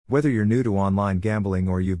Whether you're new to online gambling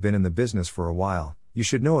or you've been in the business for a while, you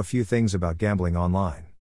should know a few things about gambling online.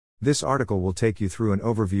 This article will take you through an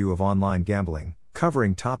overview of online gambling,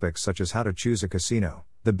 covering topics such as how to choose a casino,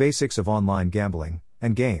 the basics of online gambling,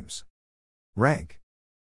 and games. Rank.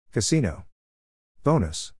 Casino.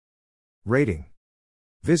 Bonus. Rating.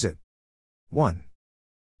 Visit. 1.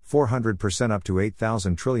 400% up to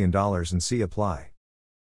 $8,000 trillion and see apply.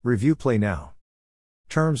 Review play now.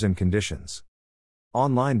 Terms and conditions.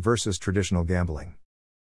 Online versus traditional gambling.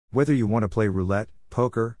 Whether you want to play roulette,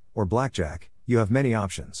 poker, or blackjack, you have many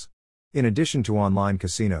options. In addition to online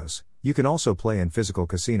casinos, you can also play in physical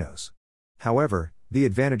casinos. However, the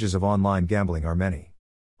advantages of online gambling are many.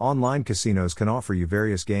 Online casinos can offer you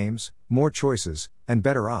various games, more choices, and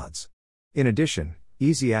better odds. In addition,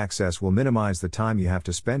 easy access will minimize the time you have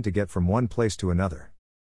to spend to get from one place to another.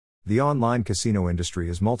 The online casino industry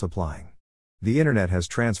is multiplying. The internet has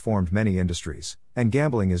transformed many industries, and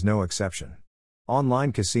gambling is no exception.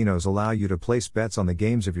 Online casinos allow you to place bets on the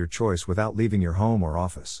games of your choice without leaving your home or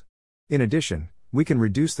office. In addition, we can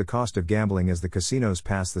reduce the cost of gambling as the casinos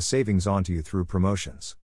pass the savings on to you through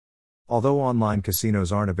promotions. Although online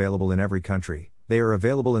casinos aren't available in every country, they are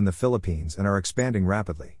available in the Philippines and are expanding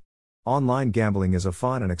rapidly. Online gambling is a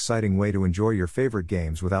fun and exciting way to enjoy your favorite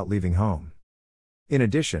games without leaving home. In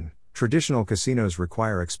addition, traditional casinos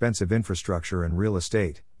require expensive infrastructure and real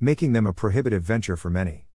estate, making them a prohibitive venture for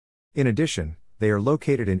many. In addition, they are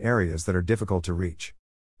located in areas that are difficult to reach.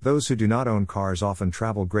 Those who do not own cars often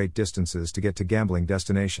travel great distances to get to gambling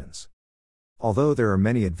destinations. Although there are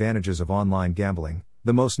many advantages of online gambling,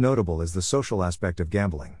 the most notable is the social aspect of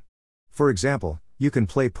gambling. For example, you can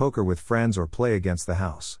play poker with friends or play against the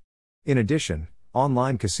house. In addition,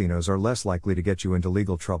 online casinos are less likely to get you into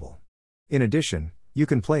legal trouble. In addition, you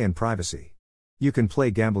can play in privacy. You can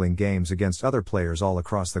play gambling games against other players all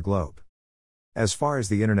across the globe. As far as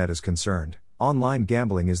the internet is concerned, online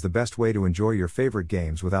gambling is the best way to enjoy your favorite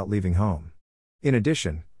games without leaving home. In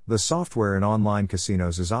addition, the software in online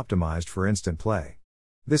casinos is optimized for instant play.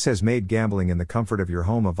 This has made gambling in the comfort of your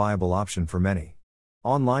home a viable option for many.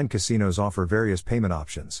 Online casinos offer various payment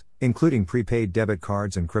options, including prepaid debit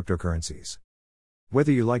cards and cryptocurrencies.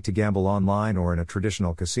 Whether you like to gamble online or in a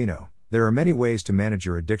traditional casino, there are many ways to manage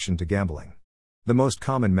your addiction to gambling. The most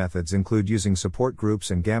common methods include using support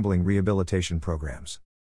groups and gambling rehabilitation programs.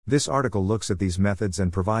 This article looks at these methods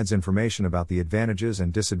and provides information about the advantages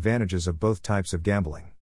and disadvantages of both types of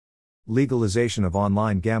gambling. Legalization of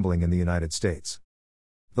online gambling in the United States.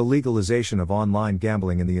 The legalization of online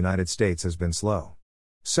gambling in the United States has been slow.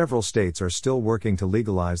 Several states are still working to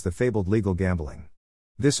legalize the fabled legal gambling.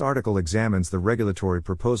 This article examines the regulatory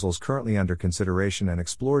proposals currently under consideration and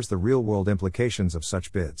explores the real-world implications of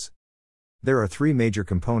such bids. There are three major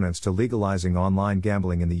components to legalizing online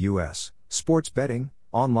gambling in the U.S.: sports betting,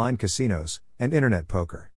 online casinos, and internet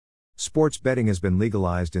poker. Sports betting has been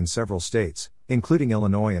legalized in several states, including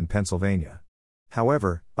Illinois and Pennsylvania.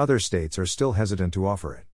 However, other states are still hesitant to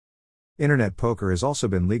offer it. Internet poker has also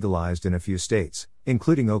been legalized in a few states,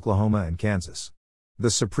 including Oklahoma and Kansas. The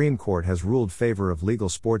Supreme Court has ruled favor of legal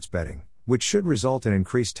sports betting, which should result in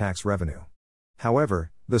increased tax revenue.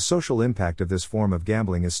 However, the social impact of this form of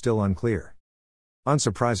gambling is still unclear.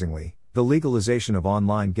 Unsurprisingly, the legalization of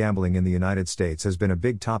online gambling in the United States has been a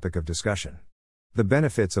big topic of discussion. The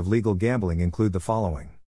benefits of legal gambling include the following: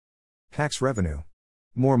 tax revenue,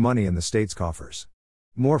 more money in the state's coffers,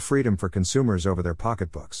 more freedom for consumers over their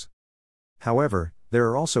pocketbooks. However, there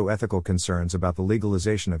are also ethical concerns about the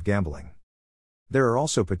legalization of gambling. There are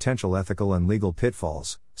also potential ethical and legal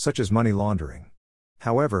pitfalls, such as money laundering.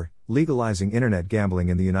 However, legalizing internet gambling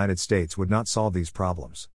in the United States would not solve these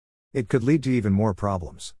problems. It could lead to even more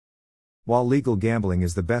problems. While legal gambling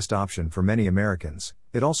is the best option for many Americans,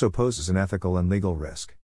 it also poses an ethical and legal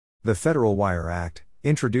risk. The Federal Wire Act,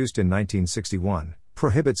 introduced in 1961,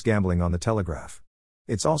 prohibits gambling on the telegraph.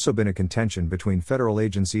 It's also been a contention between federal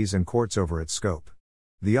agencies and courts over its scope.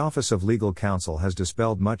 The Office of Legal Counsel has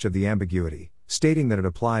dispelled much of the ambiguity, stating that it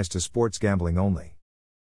applies to sports gambling only.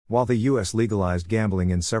 While the U.S. legalized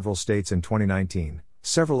gambling in several states in 2019,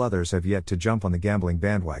 several others have yet to jump on the gambling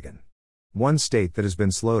bandwagon. One state that has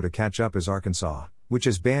been slow to catch up is Arkansas, which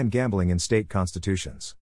has banned gambling in state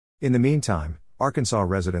constitutions. In the meantime, Arkansas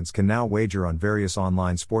residents can now wager on various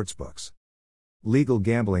online sportsbooks. Legal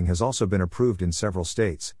gambling has also been approved in several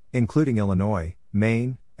states, including Illinois,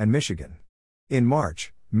 Maine, and Michigan. In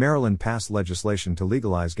March, Maryland passed legislation to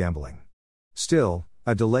legalize gambling. Still,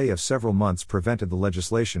 a delay of several months prevented the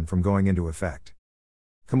legislation from going into effect.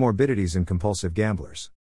 Comorbidities in compulsive gamblers.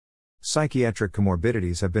 Psychiatric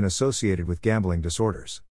comorbidities have been associated with gambling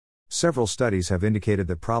disorders. Several studies have indicated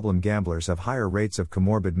that problem gamblers have higher rates of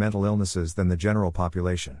comorbid mental illnesses than the general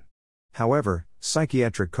population. However,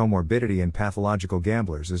 psychiatric comorbidity in pathological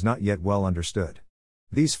gamblers is not yet well understood.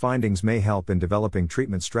 These findings may help in developing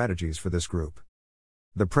treatment strategies for this group.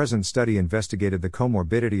 The present study investigated the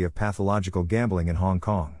comorbidity of pathological gambling in Hong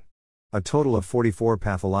Kong. A total of 44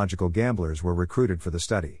 pathological gamblers were recruited for the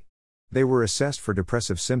study. They were assessed for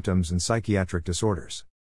depressive symptoms and psychiatric disorders.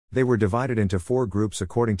 They were divided into 4 groups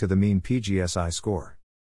according to the mean PGSI score.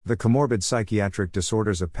 The comorbid psychiatric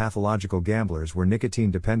disorders of pathological gamblers were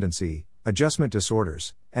nicotine dependency, adjustment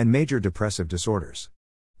disorders, and major depressive disorders.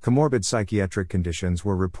 Comorbid psychiatric conditions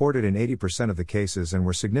were reported in 80% of the cases and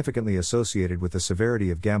were significantly associated with the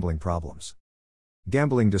severity of gambling problems.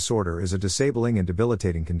 Gambling disorder is a disabling and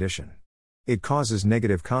debilitating condition. It causes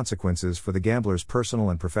negative consequences for the gambler's personal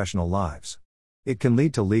and professional lives. It can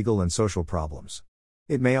lead to legal and social problems.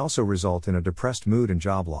 It may also result in a depressed mood and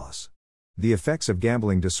job loss. The effects of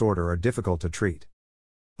gambling disorder are difficult to treat.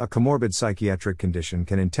 A comorbid psychiatric condition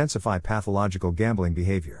can intensify pathological gambling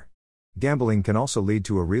behavior. Gambling can also lead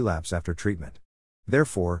to a relapse after treatment.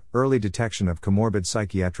 Therefore, early detection of comorbid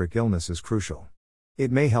psychiatric illness is crucial.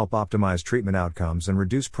 It may help optimize treatment outcomes and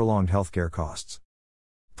reduce prolonged healthcare costs.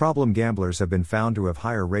 Problem gamblers have been found to have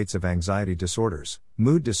higher rates of anxiety disorders,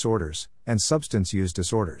 mood disorders, and substance use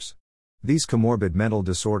disorders. These comorbid mental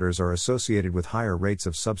disorders are associated with higher rates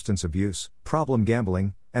of substance abuse, problem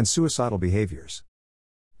gambling, and suicidal behaviors.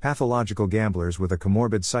 Pathological gamblers with a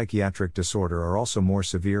comorbid psychiatric disorder are also more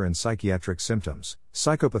severe in psychiatric symptoms,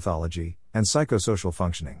 psychopathology, and psychosocial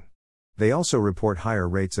functioning. They also report higher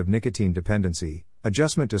rates of nicotine dependency,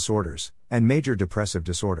 adjustment disorders, and major depressive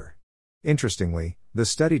disorder. Interestingly, the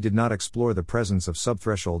study did not explore the presence of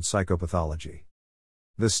subthreshold psychopathology.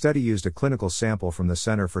 The study used a clinical sample from the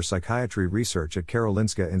Center for Psychiatry Research at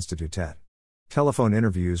Karolinska Institutet. Telephone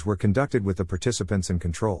interviews were conducted with the participants and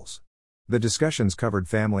controls. The discussions covered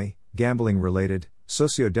family, gambling-related,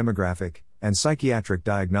 socio-demographic, and psychiatric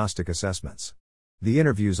diagnostic assessments. The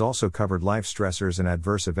interviews also covered life stressors and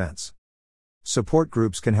adverse events. Support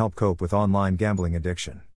groups can help cope with online gambling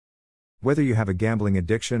addiction. Whether you have a gambling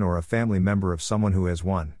addiction or a family member of someone who has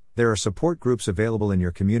one, there are support groups available in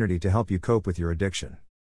your community to help you cope with your addiction.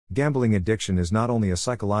 Gambling addiction is not only a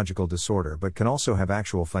psychological disorder but can also have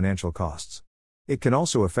actual financial costs. It can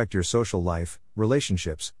also affect your social life,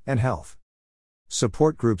 relationships, and health.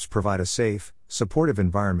 Support groups provide a safe, supportive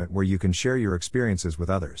environment where you can share your experiences with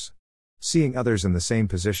others. Seeing others in the same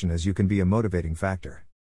position as you can be a motivating factor.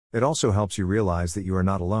 It also helps you realize that you are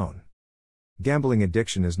not alone. Gambling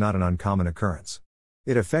addiction is not an uncommon occurrence.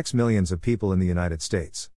 It affects millions of people in the United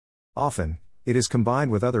States. Often, it is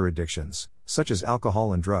combined with other addictions, such as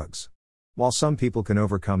alcohol and drugs. While some people can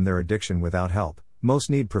overcome their addiction without help, most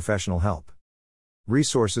need professional help.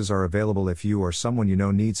 Resources are available if you or someone you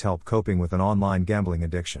know needs help coping with an online gambling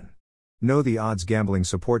addiction. Know the Odds Gambling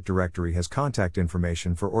Support Directory has contact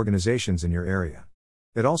information for organizations in your area.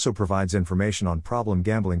 It also provides information on problem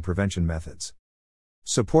gambling prevention methods.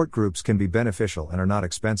 Support groups can be beneficial and are not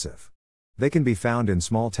expensive. They can be found in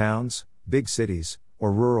small towns, big cities,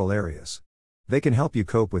 or rural areas. They can help you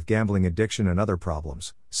cope with gambling addiction and other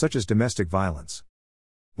problems, such as domestic violence.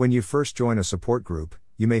 When you first join a support group,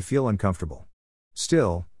 you may feel uncomfortable.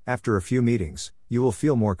 Still, after a few meetings, you will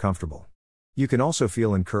feel more comfortable. You can also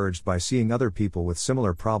feel encouraged by seeing other people with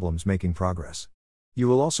similar problems making progress. You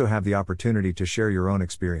will also have the opportunity to share your own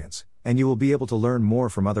experience, and you will be able to learn more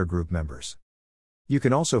from other group members. You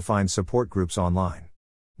can also find support groups online.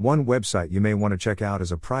 One website you may want to check out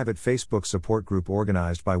is a private Facebook support group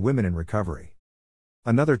organized by Women in Recovery.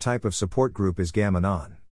 Another type of support group is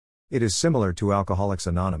Gam-Anon. It is similar to Alcoholics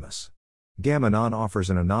Anonymous. Gam-Anon offers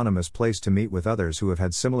an anonymous place to meet with others who have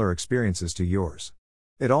had similar experiences to yours.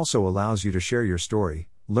 It also allows you to share your story,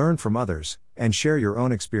 learn from others, and share your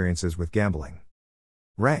own experiences with gambling.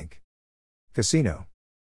 Rank. Casino.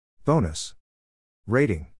 Bonus.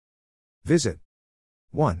 Rating. Visit.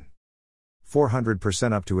 1.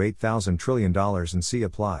 400% up to $8,000 trillion and see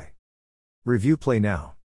apply. Review Play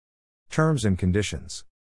Now. Terms and conditions.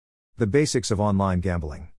 The basics of online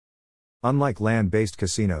gambling. Unlike land-based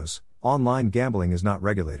casinos, online gambling is not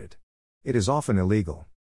regulated. It is often illegal.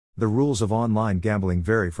 The rules of online gambling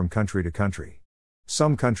vary from country to country.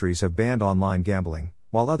 Some countries have banned online gambling,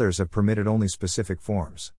 while others have permitted only specific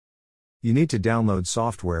forms. You need to download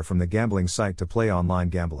software from the gambling site to play online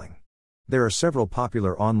gambling. There are several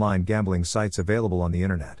popular online gambling sites available on the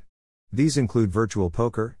internet. These include virtual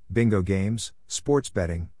poker, bingo games, sports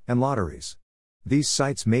betting, and lotteries. These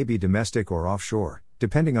sites may be domestic or offshore,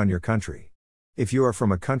 depending on your country. If you are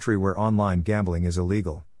from a country where online gambling is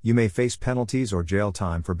illegal, you may face penalties or jail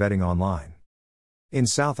time for betting online. In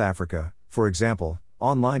South Africa, for example,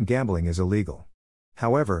 online gambling is illegal.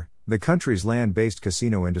 However, the country's land-based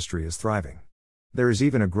casino industry is thriving. There is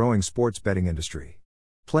even a growing sports betting industry.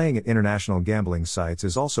 Playing at international gambling sites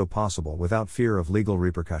is also possible without fear of legal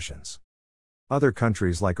repercussions. Other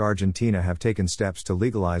countries like Argentina have taken steps to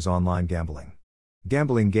legalize online gambling.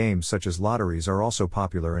 Gambling games such as lotteries are also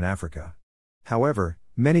popular in Africa. However,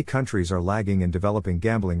 many countries are lagging in developing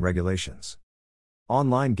gambling regulations.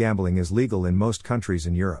 Online gambling is legal in most countries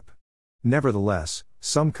in Europe. Nevertheless,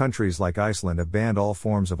 some countries like Iceland have banned all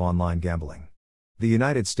forms of online gambling. The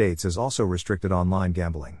United States has also restricted online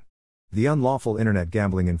gambling. The Unlawful Internet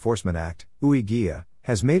Gambling Enforcement Act, UIGIA,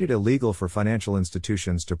 has made it illegal for financial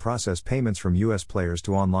institutions to process payments from U.S. players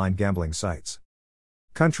to online gambling sites.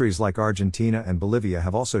 Countries like Argentina and Bolivia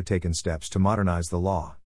have also taken steps to modernize the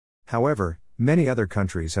law. However, many other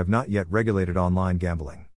countries have not yet regulated online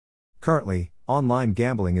gambling. Currently, online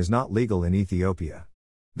gambling is not legal in Ethiopia.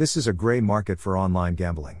 This is a gray market for online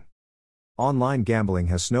gambling. Online gambling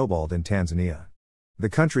has snowballed in Tanzania. The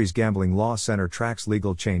country's gambling law center tracks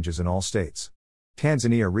legal changes in all states.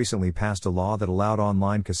 Tanzania recently passed a law that allowed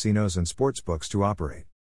online casinos and sportsbooks to operate.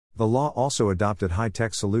 The law also adopted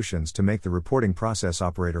high-tech solutions to make the reporting process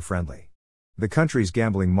operator-friendly. The country's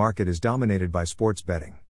gambling market is dominated by sports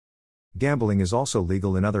betting. Gambling is also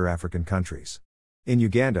legal in other African countries. In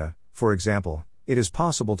Uganda, for example, it is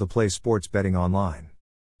possible to play sports betting online.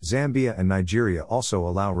 Zambia and Nigeria also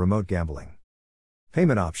allow remote gambling.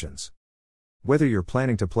 Payment options. Whether you're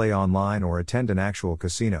planning to play online or attend an actual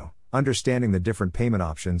casino, understanding the different payment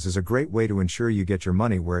options is a great way to ensure you get your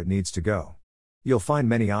money where it needs to go. You'll find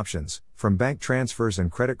many options, from bank transfers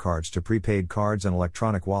and credit cards to prepaid cards and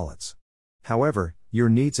electronic wallets. However, your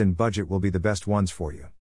needs and budget will be the best ones for you.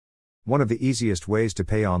 One of the easiest ways to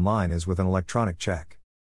pay online is with an electronic check.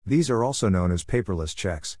 These are also known as paperless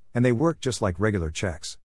checks, and they work just like regular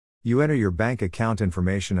checks. You enter your bank account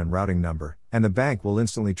information and routing number, and the bank will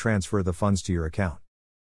instantly transfer the funds to your account.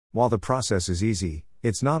 While the process is easy,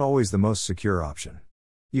 it's not always the most secure option.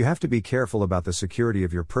 You have to be careful about the security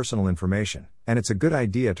of your personal information, and it's a good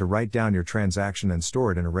idea to write down your transaction and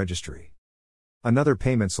store it in a registry. Another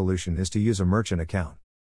payment solution is to use a merchant account.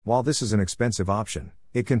 While this is an expensive option,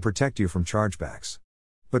 it can protect you from chargebacks.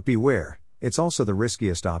 But beware, it's also the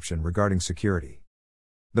riskiest option regarding security.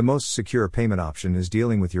 The most secure payment option is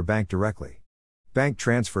dealing with your bank directly. Bank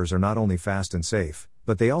transfers are not only fast and safe,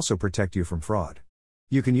 but they also protect you from fraud.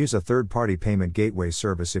 You can use a third-party payment gateway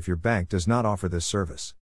service if your bank does not offer this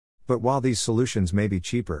service. But while these solutions may be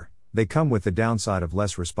cheaper, they come with the downside of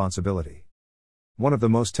less responsibility. One of the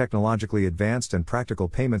most technologically advanced and practical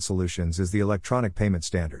payment solutions is the electronic payment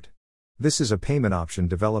standard. This is a payment option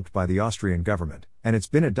developed by the Austrian government, and it's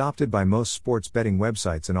been adopted by most sports betting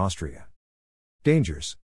websites in Austria.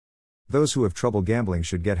 Dangers. Those who have trouble gambling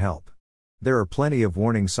should get help. There are plenty of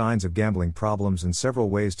warning signs of gambling problems and several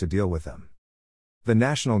ways to deal with them. The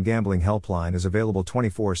National Gambling Helpline is available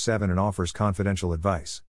 24/7 and offers confidential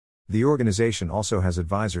advice. The organization also has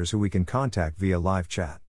advisors who we can contact via live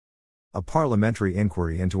chat. A parliamentary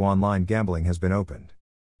inquiry into online gambling has been opened.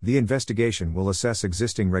 The investigation will assess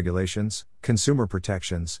existing regulations, consumer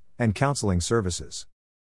protections, and counseling services.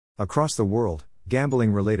 Across the world,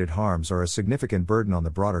 gambling-related harms are a significant burden on the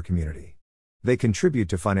broader community. They contribute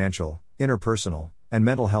to financial, interpersonal, and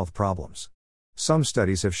mental health problems. Some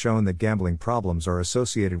studies have shown that gambling problems are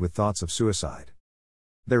associated with thoughts of suicide.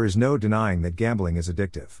 There is no denying that gambling is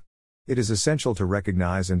addictive. It is essential to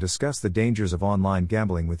recognize and discuss the dangers of online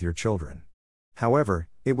gambling with your children. However,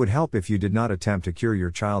 it would help if you did not attempt to cure your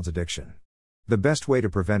child's addiction. The best way to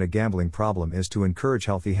prevent a gambling problem is to encourage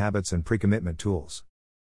healthy habits and pre-commitment tools.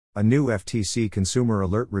 A new FTC consumer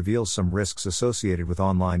alert reveals some risks associated with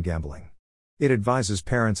online gambling. It advises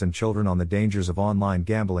parents and children on the dangers of online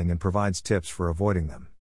gambling and provides tips for avoiding them.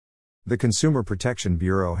 The Consumer Protection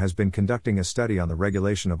Bureau has been conducting a study on the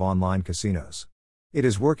regulation of online casinos. It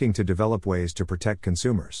is working to develop ways to protect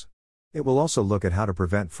consumers. It will also look at how to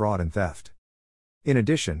prevent fraud and theft. In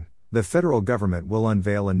addition, the federal government will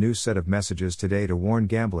unveil a new set of messages today to warn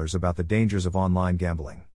gamblers about the dangers of online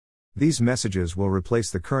gambling. These messages will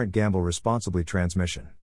replace the current Gamble Responsibly transmission.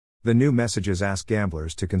 The new messages ask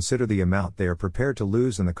gamblers to consider the amount they are prepared to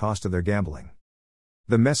lose and the cost of their gambling.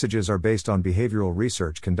 The messages are based on behavioral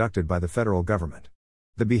research conducted by the federal government.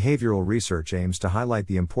 The behavioral research aims to highlight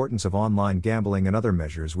the importance of online gambling and other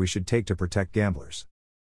measures we should take to protect gamblers.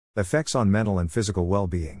 Effects on mental and physical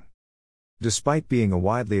well-being. Despite being a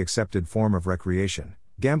widely accepted form of recreation,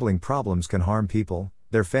 gambling problems can harm people,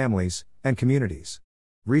 their families, and communities.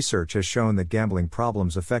 Research has shown that gambling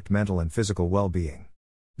problems affect mental and physical well-being.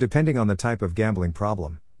 Depending on the type of gambling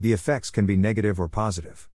problem, the effects can be negative or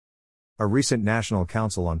positive. A recent National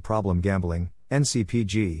Council on Problem Gambling,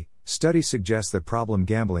 NCPG, study suggests that problem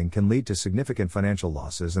gambling can lead to significant financial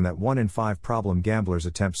losses and that 1 in 5 problem gamblers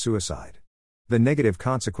attempt suicide. The negative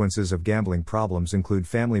consequences of gambling problems include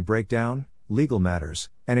family breakdown, legal matters,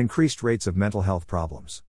 and increased rates of mental health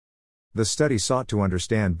problems. The study sought to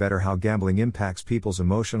understand better how gambling impacts people's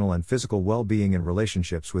emotional and physical well-being in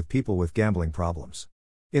relationships with people with gambling problems.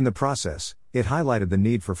 In the process, it highlighted the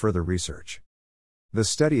need for further research. The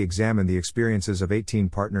study examined the experiences of 18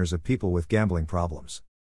 partners of people with gambling problems.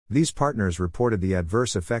 These partners reported the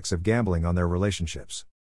adverse effects of gambling on their relationships.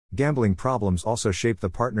 Gambling problems also shape the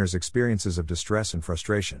partners' experiences of distress and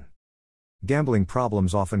frustration. Gambling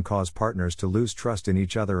problems often cause partners to lose trust in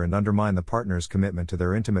each other and undermine the partner's commitment to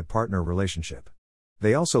their intimate partner relationship.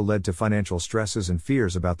 They also led to financial stresses and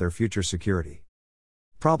fears about their future security.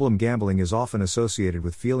 Problem gambling is often associated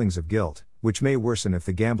with feelings of guilt, which may worsen if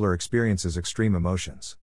the gambler experiences extreme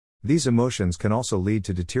emotions. These emotions can also lead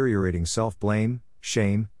to deteriorating self-blame,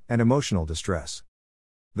 shame, and emotional distress.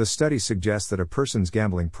 The study suggests that a person's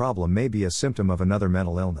gambling problem may be a symptom of another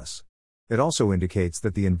mental illness. It also indicates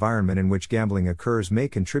that the environment in which gambling occurs may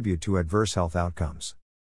contribute to adverse health outcomes.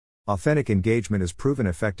 Authentic engagement is proven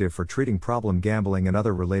effective for treating problem gambling and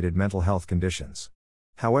other related mental health conditions.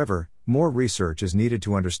 However, more research is needed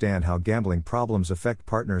to understand how gambling problems affect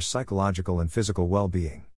partners' psychological and physical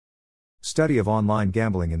well-being. Study of online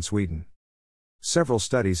gambling in Sweden. Several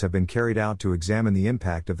studies have been carried out to examine the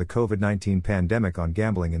impact of the COVID-19 pandemic on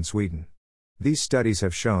gambling in Sweden. These studies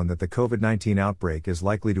have shown that the COVID-19 outbreak is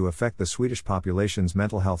likely to affect the Swedish population's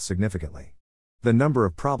mental health significantly. The number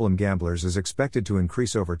of problem gamblers is expected to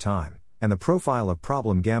increase over time, and the profile of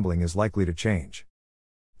problem gambling is likely to change.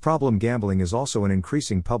 Problem gambling is also an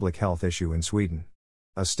increasing public health issue in Sweden.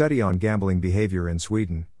 A study on gambling behavior in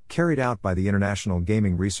Sweden, carried out by the International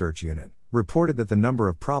Gaming Research Unit, reported that the number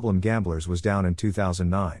of problem gamblers was down in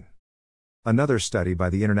 2009. Another study by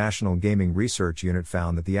the International Gaming Research Unit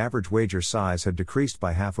found that the average wager size had decreased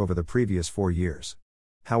by half over the previous 4 years.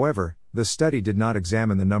 However, the study did not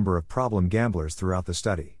examine the number of problem gamblers throughout the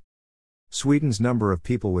study. Sweden's number of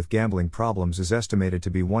people with gambling problems is estimated to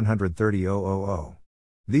be 130,000.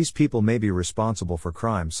 These people may be responsible for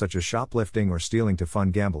crimes such as shoplifting or stealing to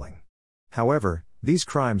fund gambling. However, these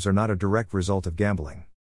crimes are not a direct result of gambling.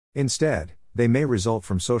 Instead, they may result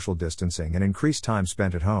from social distancing and increased time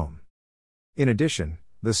spent at home. In addition,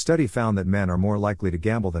 the study found that men are more likely to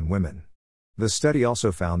gamble than women. The study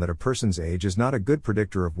also found that a person's age is not a good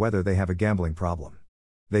predictor of whether they have a gambling problem.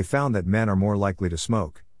 They found that men are more likely to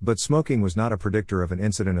smoke, but smoking was not a predictor of an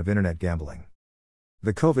incident of internet gambling.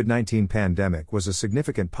 The COVID-19 pandemic was a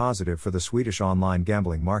significant positive for the Swedish online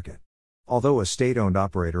gambling market. Although a state-owned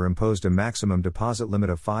operator imposed a maximum deposit limit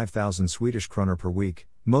of 5,000 Swedish kronor per week,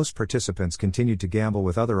 most participants continued to gamble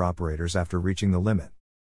with other operators after reaching the limit.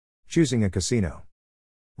 Choosing a casino.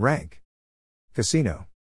 Rank. Casino.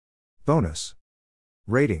 Bonus.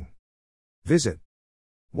 Rating. Visit.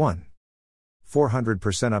 1.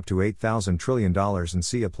 400% up to $8,000 trillion and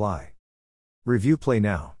see apply. Review Play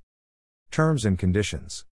Now. Terms and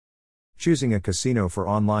conditions. Choosing a casino for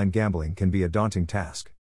online gambling can be a daunting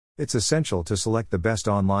task. It's essential to select the best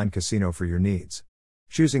online casino for your needs.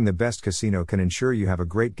 Choosing the best casino can ensure you have a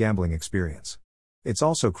great gambling experience. It's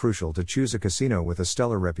also crucial to choose a casino with a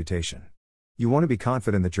stellar reputation. You want to be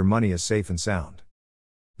confident that your money is safe and sound.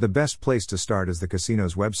 The best place to start is the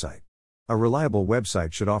casino's website. A reliable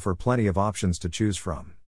website should offer plenty of options to choose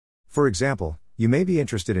from. For example, you may be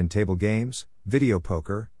interested in table games, video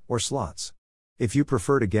poker, or slots. If you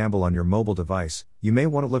prefer to gamble on your mobile device, you may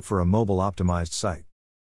want to look for a mobile-optimized site.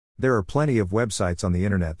 There are plenty of websites on the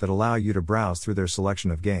internet that allow you to browse through their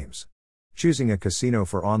selection of games. Choosing a casino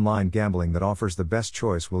for online gambling that offers the best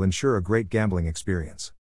choice will ensure a great gambling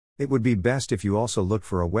experience. It would be best if you also looked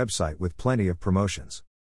for a website with plenty of promotions.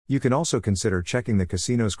 You can also consider checking the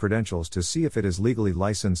casino's credentials to see if it is legally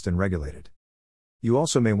licensed and regulated. You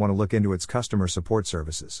also may want to look into its customer support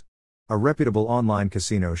services. A reputable online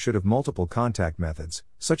casino should have multiple contact methods,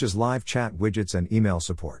 such as live chat widgets and email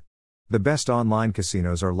support. The best online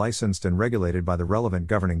casinos are licensed and regulated by the relevant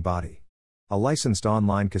governing body. A licensed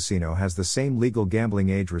online casino has the same legal gambling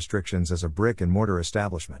age restrictions as a brick-and-mortar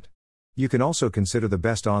establishment. You can also consider the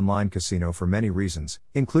best online casino for many reasons,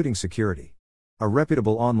 including security. A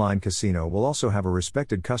reputable online casino will also have a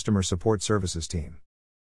respected customer support services team.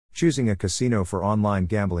 Choosing a casino for online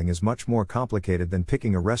gambling is much more complicated than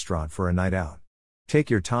picking a restaurant for a night out. Take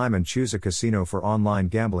your time and choose a casino for online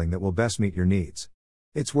gambling that will best meet your needs.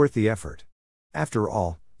 It's worth the effort. After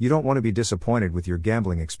all, you don't want to be disappointed with your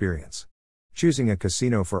gambling experience. Choosing a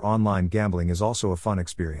casino for online gambling is also a fun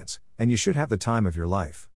experience, and you should have the time of your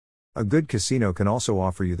life. A good casino can also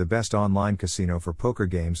offer you the best online casino for poker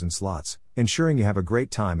games and slots, ensuring you have a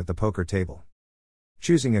great time at the poker table.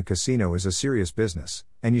 Choosing a casino is a serious business,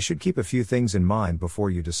 and you should keep a few things in mind before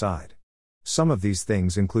you decide. Some of these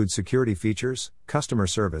things include security features, customer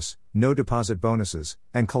service, no deposit bonuses,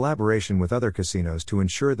 and collaboration with other casinos to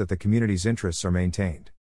ensure that the community's interests are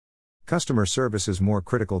maintained. Customer service is more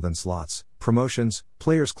critical than slots, promotions,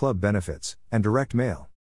 players' club benefits, and direct mail.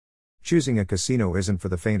 Choosing a casino isn't for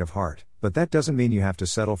the faint of heart, but that doesn't mean you have to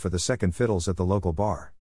settle for the second fiddles at the local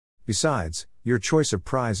bar. Besides, your choice of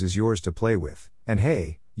prize is yours to play with, and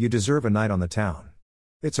hey, you deserve a night on the town.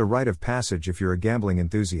 It's a rite of passage if you're a gambling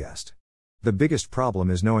enthusiast. The biggest problem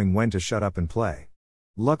is knowing when to shut up and play.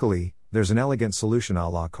 Luckily, there's an elegant solution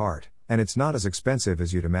à la carte, and it's not as expensive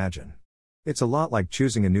as you'd imagine. It's a lot like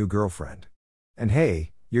choosing a new girlfriend. And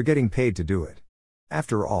hey, you're getting paid to do it.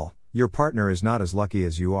 After all, your partner is not as lucky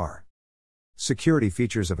as you are. Security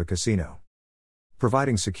features of a casino.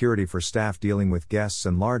 Providing security for staff dealing with guests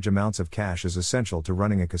and large amounts of cash is essential to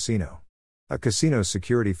running a casino. A casino's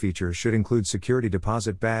security features should include security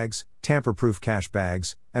deposit bags, tamper-proof cash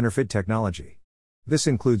bags, and RFID technology. This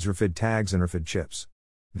includes RFID tags and RFID chips.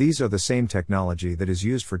 These are the same technology that is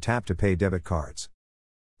used for tap-to-pay debit cards.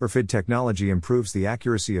 RFID technology improves the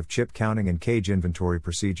accuracy of chip counting and cage inventory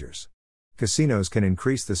procedures. Casinos can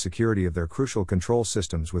increase the security of their crucial control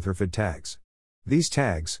systems with RFID tags. These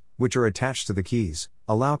tags, which are attached to the keys,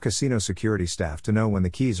 allow casino security staff to know when the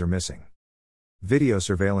keys are missing. Video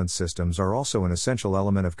surveillance systems are also an essential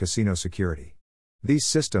element of casino security. These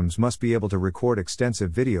systems must be able to record extensive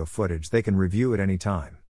video footage they can review at any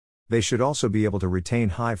time. They should also be able to retain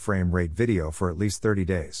high frame rate video for at least 30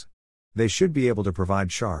 days. They should be able to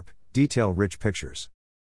provide sharp, detail-rich pictures.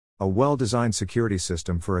 A well-designed security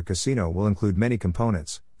system for a casino will include many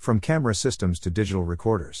components, from camera systems to digital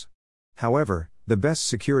recorders. However, the best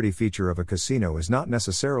security feature of a casino is not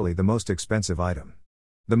necessarily the most expensive item.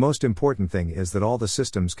 The most important thing is that all the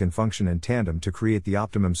systems can function in tandem to create the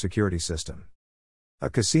optimum security system. A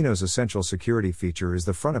casino's essential security feature is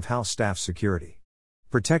the front-of-house staff security.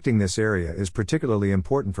 Protecting this area is particularly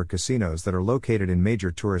important for casinos that are located in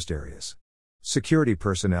major tourist areas. Security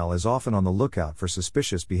personnel is often on the lookout for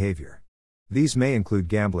suspicious behavior. These may include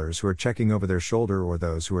gamblers who are checking over their shoulder or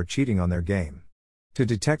those who are cheating on their game. To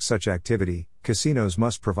detect such activity, casinos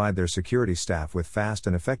must provide their security staff with fast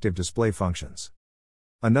and effective display functions.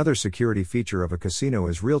 Another security feature of a casino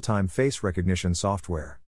is real-time face recognition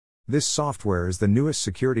software. This software is the newest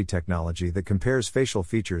security technology that compares facial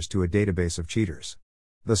features to a database of cheaters.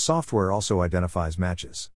 The software also identifies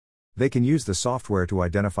matches. They can use the software to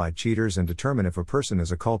identify cheaters and determine if a person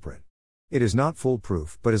is a culprit. It is not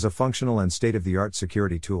foolproof but is a functional and state-of-the-art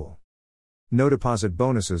security tool. No deposit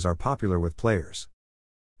bonuses are popular with players.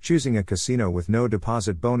 Choosing a casino with no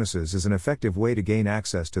deposit bonuses is an effective way to gain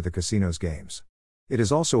access to the casino's games. It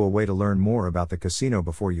is also a way to learn more about the casino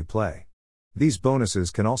before you play. These bonuses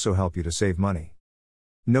can also help you to save money.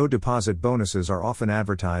 No deposit bonuses are often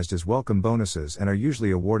advertised as welcome bonuses and are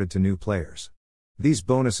usually awarded to new players. These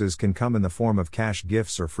bonuses can come in the form of cash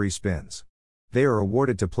gifts or free spins. They are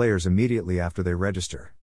awarded to players immediately after they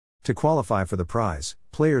register. To qualify for the prize,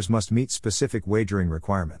 players must meet specific wagering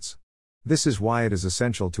requirements. This is why it is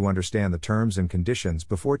essential to understand the terms and conditions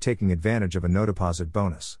before taking advantage of a no deposit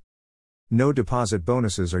bonus. No deposit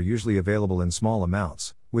bonuses are usually available in small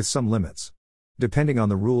amounts, with some limits. Depending on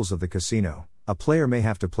the rules of the casino, a player may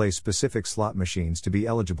have to play specific slot machines to be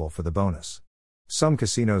eligible for the bonus. Some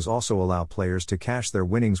casinos also allow players to cash their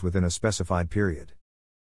winnings within a specified period.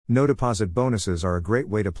 No deposit bonuses are a great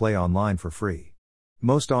way to play online for free.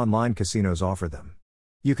 Most online casinos offer them.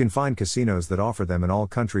 You can find casinos that offer them in all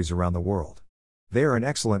countries around the world. They are an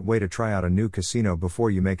excellent way to try out a new casino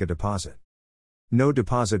before you make a deposit. No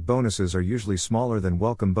deposit bonuses are usually smaller than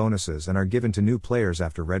welcome bonuses and are given to new players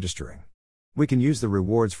after registering. We can use the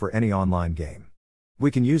rewards for any online game.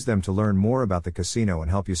 We can use them to learn more about the casino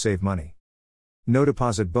and help you save money. No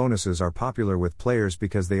deposit bonuses are popular with players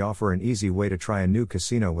because they offer an easy way to try a new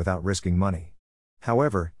casino without risking money.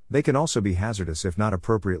 However, they can also be hazardous if not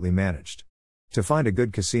appropriately managed. To find a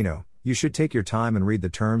good casino, you should take your time and read the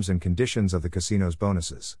terms and conditions of the casino's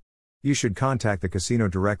bonuses. You should contact the casino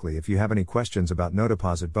directly if you have any questions about no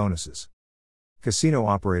deposit bonuses. Casino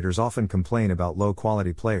operators often complain about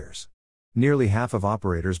low-quality players. Nearly half of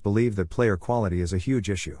operators believe that player quality is a huge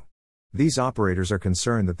issue. These operators are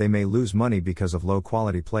concerned that they may lose money because of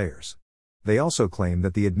low-quality players. They also claim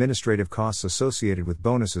that the administrative costs associated with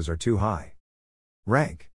bonuses are too high.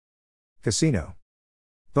 Rank. Casino.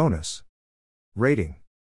 Bonus. Rating.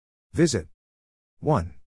 Visit.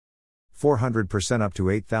 1. 400% up to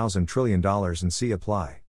 $8,000 trillion and see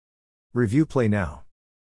apply. Review play now.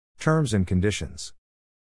 Terms and conditions.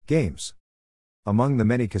 Games. Among the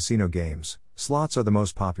many casino games, slots are the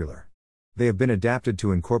most popular. They have been adapted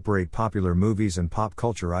to incorporate popular movies and pop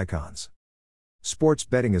culture icons. Sports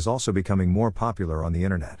betting is also becoming more popular on the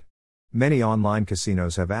internet. Many online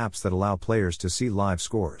casinos have apps that allow players to see live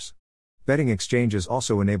scores. Betting exchanges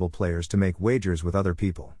also enable players to make wagers with other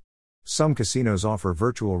people. Some casinos offer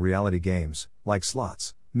virtual reality games, like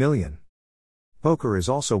Slots Million. Poker is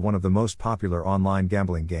also one of the most popular online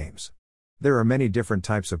gambling games. There are many different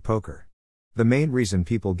types of poker. The main reason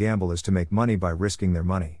people gamble is to make money by risking their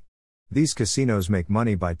money. These casinos make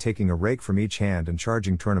money by taking a rake from each hand and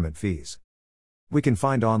charging tournament fees. We can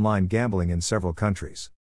find online gambling in several countries.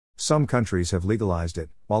 Some countries have legalized it,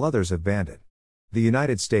 while others have banned it. The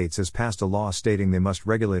United States has passed a law stating they must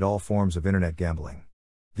regulate all forms of internet gambling.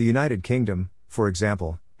 The United Kingdom, for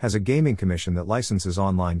example, has a gaming commission that licenses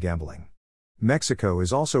online gambling. Mexico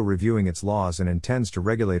is also reviewing its laws and intends to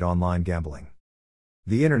regulate online gambling.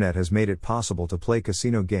 The internet has made it possible to play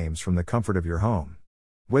casino games from the comfort of your home.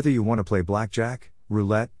 Whether you want to play blackjack,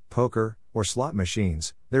 roulette, poker, or slot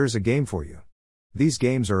machines, there is a game for you. These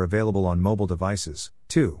games are available on mobile devices,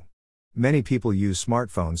 too. Many people use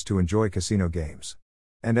smartphones to enjoy casino games.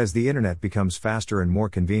 And as the internet becomes faster and more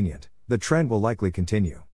convenient, the trend will likely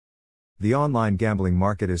continue. The online gambling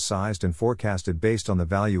market is sized and forecasted based on the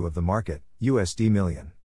value of the market, USD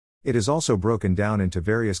million. It is also broken down into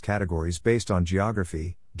various categories based on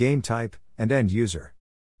geography, game type, and end user.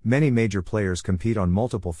 Many major players compete on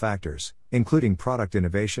multiple factors, including product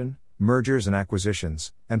innovation, mergers and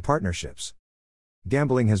acquisitions, and partnerships.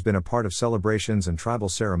 Gambling has been a part of celebrations and tribal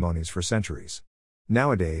ceremonies for centuries.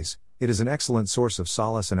 Nowadays, it is an excellent source of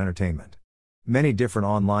solace and entertainment. Many different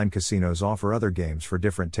online casinos offer other games for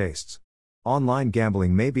different tastes. Online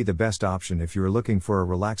gambling may be the best option if you are looking for a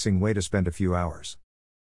relaxing way to spend a few hours.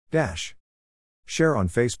 Share on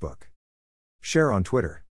Facebook. Share on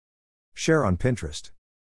Twitter. Share on Pinterest.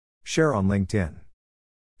 Share on LinkedIn.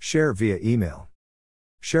 Share via email.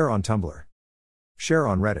 Share on Tumblr. Share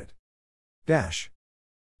on Reddit.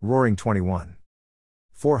 Roaring 21.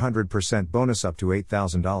 400% bonus up to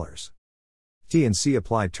 $8,000. T&C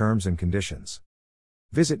apply terms and conditions.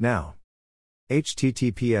 Visit now.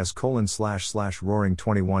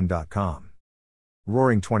 https://roaring21.com.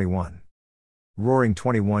 Roaring 21. Roaring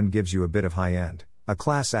 21 gives you a bit of high-end, a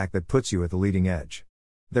class act that puts you at the leading edge.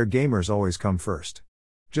 Their gamers always come first.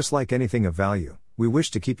 Just like anything of value, we wish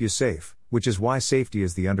to keep you safe, which is why safety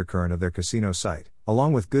is the undercurrent of their casino site,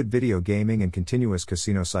 along with good video gaming and continuous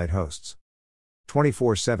casino site hosts.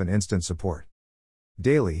 24/7 instant support.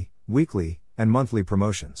 Daily, weekly, and monthly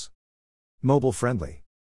promotions. Mobile friendly.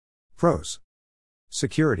 Pros.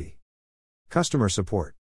 Security. Customer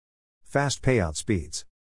support. Fast payout speeds.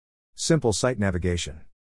 Simple site navigation.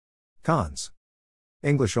 Cons.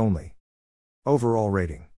 English only. Overall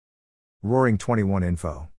rating. Roaring 21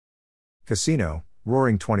 info. Casino,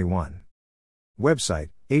 Roaring 21.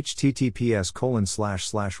 Website,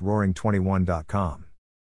 https://roaring21.com.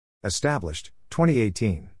 Established,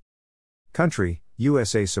 2018. Country,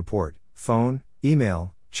 USA. Support, phone,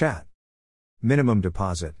 email, chat. Minimum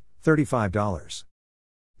deposit, $35.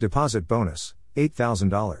 Deposit bonus,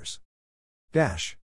 $8,000.